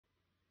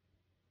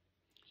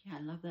Yeah,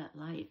 I love that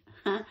light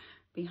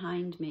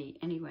behind me.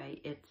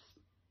 Anyway, it's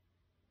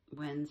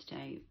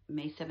Wednesday,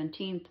 May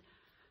 17th.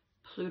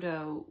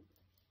 Pluto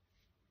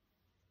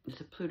is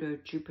a Pluto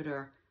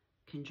Jupiter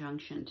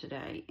conjunction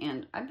today.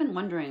 And I've been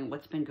wondering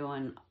what's been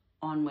going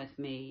on with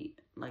me,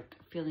 like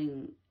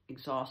feeling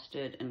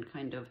exhausted and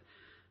kind of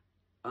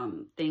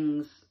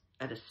things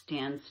at a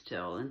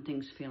standstill and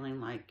things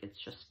feeling like it's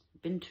just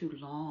been too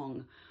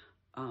long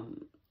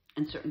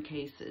in certain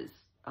cases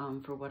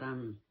for what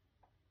I'm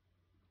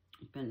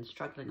been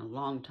struggling a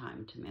long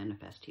time to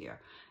manifest here.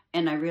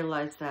 And I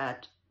realized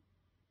that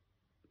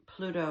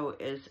Pluto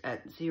is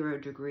at 0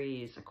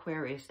 degrees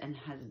Aquarius and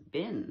has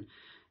been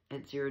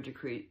at 0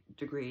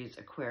 degrees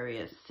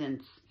Aquarius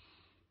since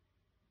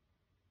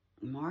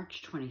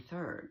March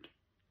 23rd.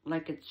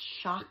 Like, it's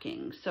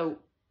shocking. So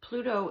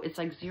Pluto, it's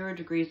like 0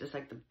 degrees. It's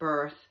like the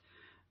birth.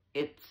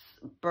 It's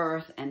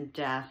birth and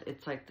death.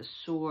 It's like the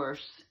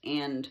source.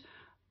 And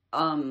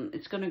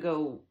it's going to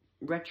go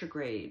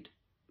retrograde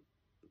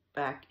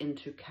back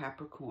into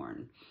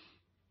Capricorn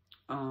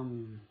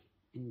in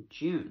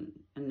June,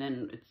 and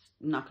then it's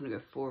not going to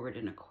go forward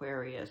in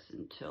Aquarius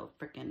until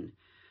frickin'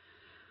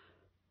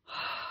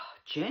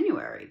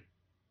 January.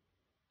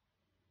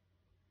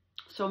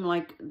 So I'm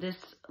like, this,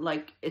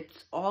 like,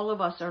 it's all of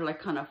us are like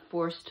kind of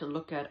forced to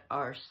look at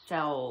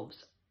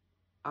ourselves,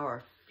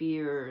 our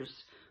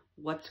fears,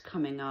 what's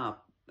coming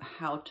up,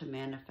 how to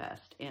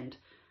manifest. And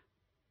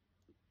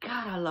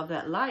God, I love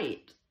that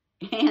light.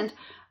 And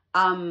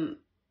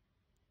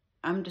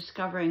I'm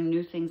discovering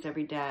new things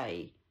every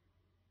day,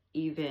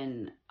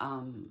 even,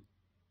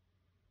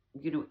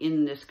 you know,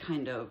 in this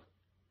kind of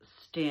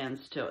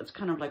standstill. It's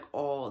kind of like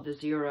all, the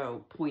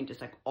 0 point is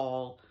like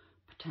all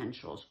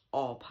potentials,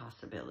 all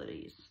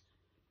possibilities.